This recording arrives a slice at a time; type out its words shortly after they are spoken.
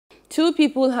Two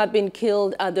people have been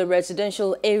killed at the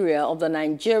residential area of the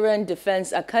Nigerian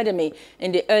Defence Academy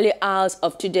in the early hours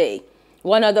of today.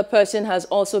 One other person has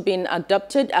also been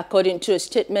abducted, according to a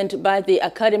statement by the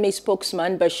Academy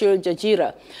spokesman, Bashir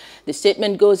Jajira. The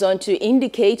statement goes on to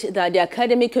indicate that the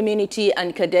Academy community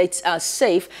and cadets are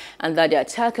safe and that the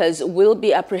attackers will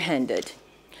be apprehended.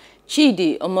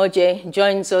 Chidi Omeje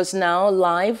joins us now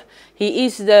live. He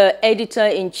is the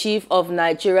editor-in-chief of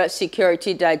Nigeria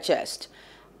Security Digest.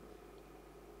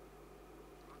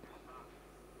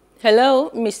 Hello,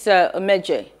 Mr.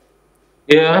 Omeje.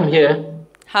 Yeah, I'm here.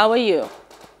 How are you?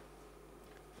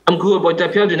 I'm good, but it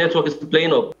appears the network is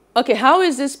playing up. Okay, how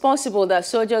is this possible that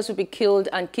soldiers will be killed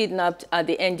and kidnapped at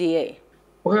the NDA?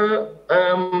 Well,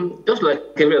 just like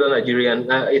every other Nigerian,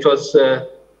 it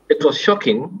was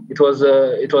shocking. It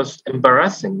was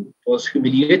embarrassing. It was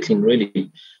humiliating,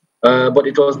 really. But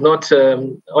it was not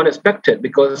unexpected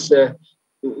because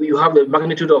you have the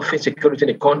magnitude of insecurity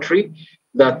in the country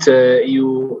that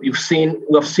we have seen.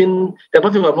 There's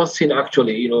nothing we have not seen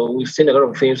actually. You know, we've seen a lot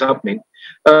of things happening.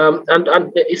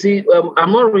 And you see,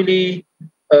 I'm not really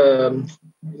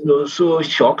so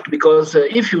shocked because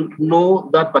if you know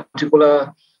that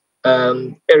particular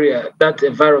area, that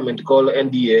environment called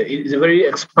NDA, it is a very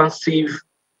expansive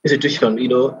institution. You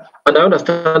know, and I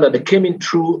understand that they came in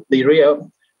through the area,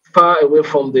 far away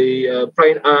from the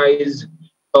prying eyes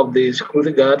of the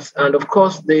security guards, and of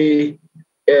course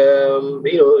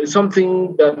it's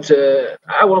something that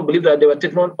I want to believe that they were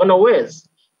taken on unawares.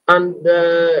 And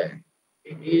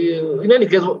in any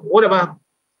case, whatever.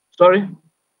 Sorry,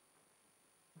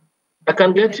 I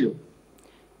can't get you.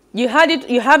 You have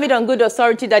it on good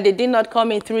authority that they did not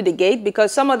come in through the gate,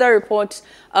 because some other reports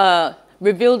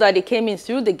revealed that they came in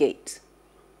through the gate.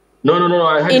 No.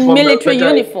 I had in military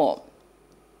uniform.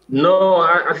 No,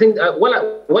 I think,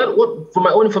 from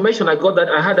my own information, I got that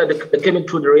I had that they came in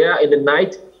through the rear in the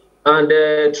night and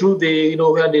through the,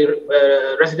 we had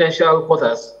the residential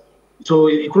quarters. So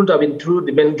it couldn't have been through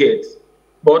the main gate.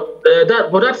 But that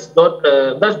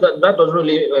doesn't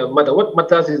really matter. What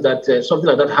matters is that something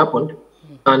like that happened,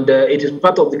 and it is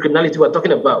part of the criminality we're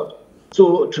talking about.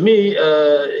 So to me,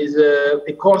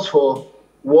 it calls for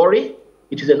worry.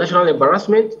 It is a national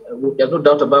embarrassment. There's no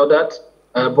doubt about that.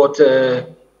 But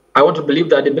I want to believe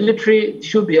that the military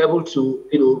should be able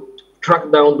to,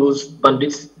 track down those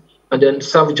bandits and then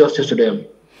serve justice to them.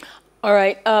 All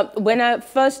right. When I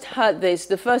first heard this,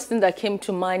 the first thing that came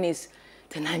to mind is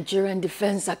the Nigerian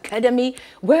Defence Academy.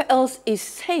 Where else is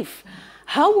safe?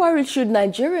 How worried should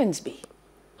Nigerians be?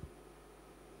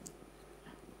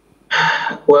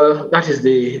 Well, that's not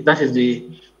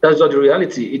the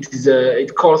reality.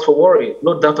 It calls for worry,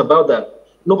 no doubt about that.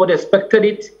 Nobody expected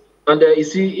it. And you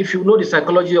see, if you know the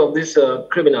psychology of these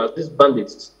criminals, these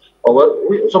bandits,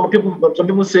 some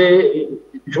people say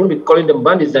you shouldn't be calling them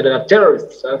bandits, that they are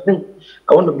terrorists. I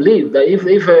want to believe that if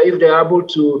they are able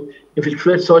to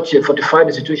infiltrate such a fortified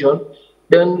institution,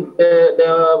 then they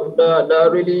are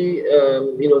really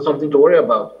something to worry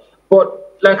about.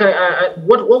 But like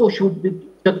what we should be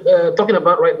talking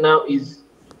about right now is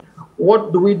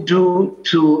what do we do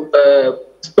to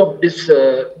stop this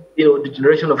the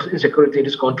generation of insecurity in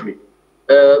this country.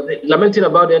 Lamenting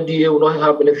about the NDA will not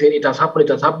help anything. It has happened.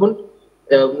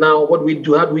 Now, what we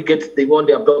do, how do we get the one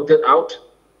they abducted out?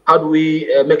 How do we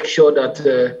make sure that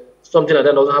something like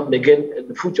that doesn't happen again in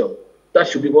the future? That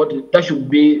should be what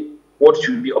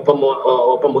should be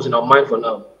uppermost in our mind for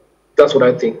now. That's what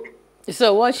I think.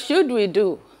 So what should we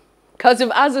do? Because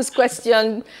we've asked this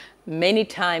question many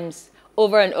times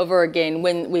over and over again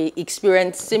when we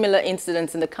experience similar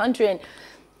incidents in the country. And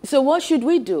so what should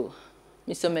we do,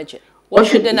 Mr. Omeje? What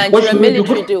should the Nigerian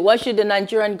military do? What should the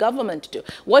Nigerian government do?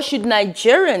 What should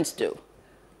Nigerians do?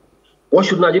 What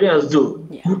should Nigerians do?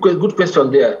 Yeah. Good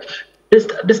question there.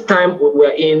 This time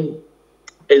we're in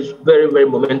is very, very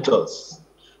momentous.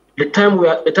 The times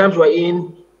we're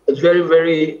in is very,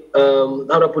 very,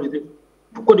 how do I put it,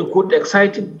 quote unquote,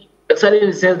 exciting. Exciting in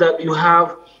the sense that you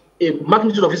have a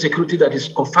magnitude of insecurity that is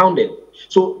confounded.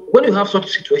 So when you have such a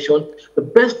situation, the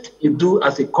best you do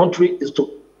as a country is to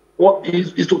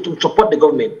support the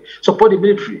government, support the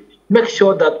military, make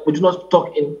sure that we do not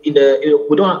talk we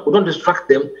don't distract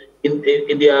them in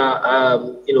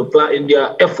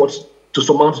their efforts to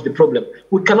surmount the problem.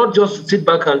 We cannot just sit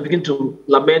back and begin to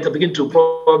lament and begin to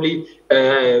probably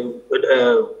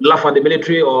laugh at the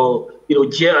military or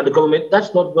jeer at the government.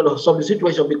 That's not going to solve the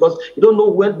situation because you don't know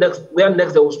where next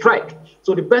they will strike.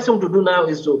 So the best thing to do now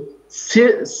is to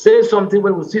say something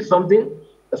when we see something,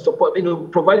 support,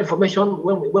 provide information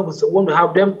when we want to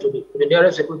have them to the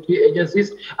nearest security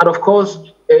agencies, and of course,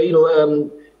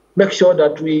 make sure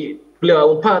that we play our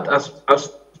own part as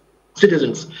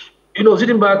citizens. You know,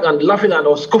 sitting back and laughing at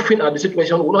or scoffing at the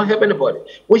situation will not help anybody.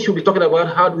 We should be talking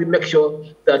about how do we make sure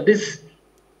that this,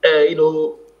 you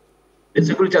know,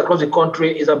 insecurity across the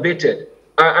country is abated.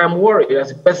 I am worried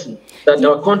as a person that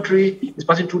our country is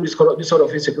passing through this sort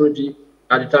of insecurity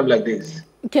at a time like this.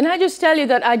 Can I just tell you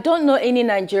that I don't know any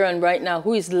Nigerian right now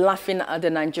who is laughing at the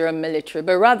Nigerian military,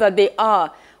 but rather they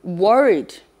are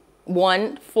worried,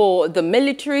 one, for the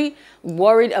military,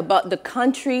 worried about the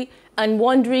country, and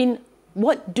wondering,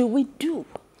 what do we do?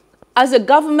 As a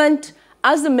government,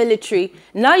 as the military,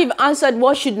 now you've answered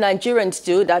what should Nigerians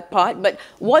do, that part, but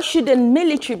what should the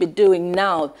military be doing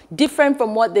now, different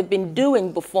from what they've been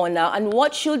doing before now, and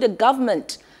what should the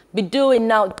government be doing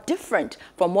now different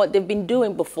from what they've been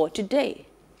doing before today?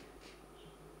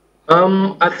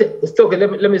 I think it's okay.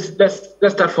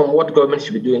 Let's start from what government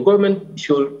should be doing. Government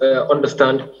should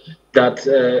understand that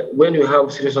when you have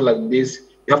a situation like this,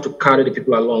 you have to carry the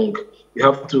people along. You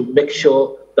have to make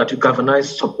sure that you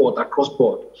galvanize support across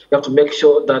board. You have to make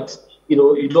sure that you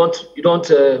don't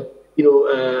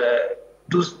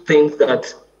do things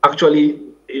that actually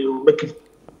make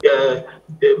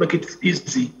it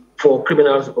easy for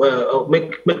criminals, or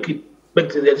make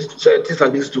things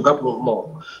like this to happen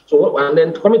more. So, and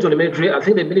then coming to the military, I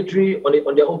think the military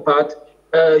on their own part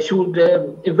should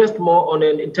invest more on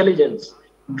intelligence,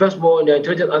 invest more in their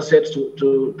intelligence assets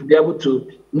to be able to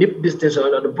nip these things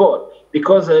on the board.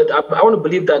 Because I want to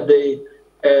believe that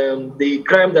the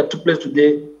crime that took place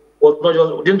today was not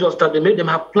just didn't just start. They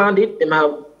have planned it. They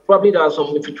have probably there are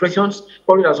some infiltrations.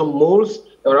 Probably there are some moles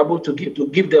that were able to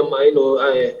give them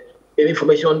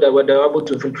information that were able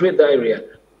to infiltrate the area.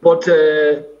 But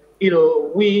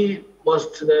we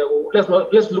must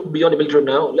let's look beyond the military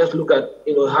now. Let's look at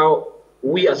how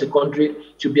we as a country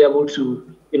should be able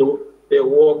to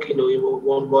work in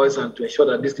one voice and to ensure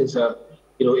that these things are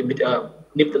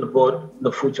nipped on the bud in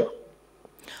the future.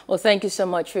 Well, thank you so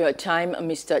much for your time,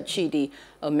 Mr. Chidi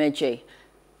Omeje.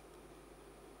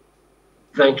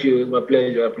 Thank you. It's my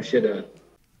pleasure. I appreciate that.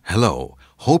 Hello.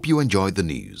 Hope you enjoyed the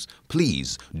news.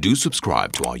 Please do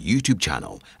subscribe to our YouTube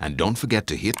channel and don't forget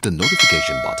to hit the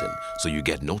notification button so you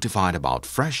get notified about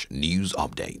fresh news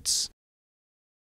updates.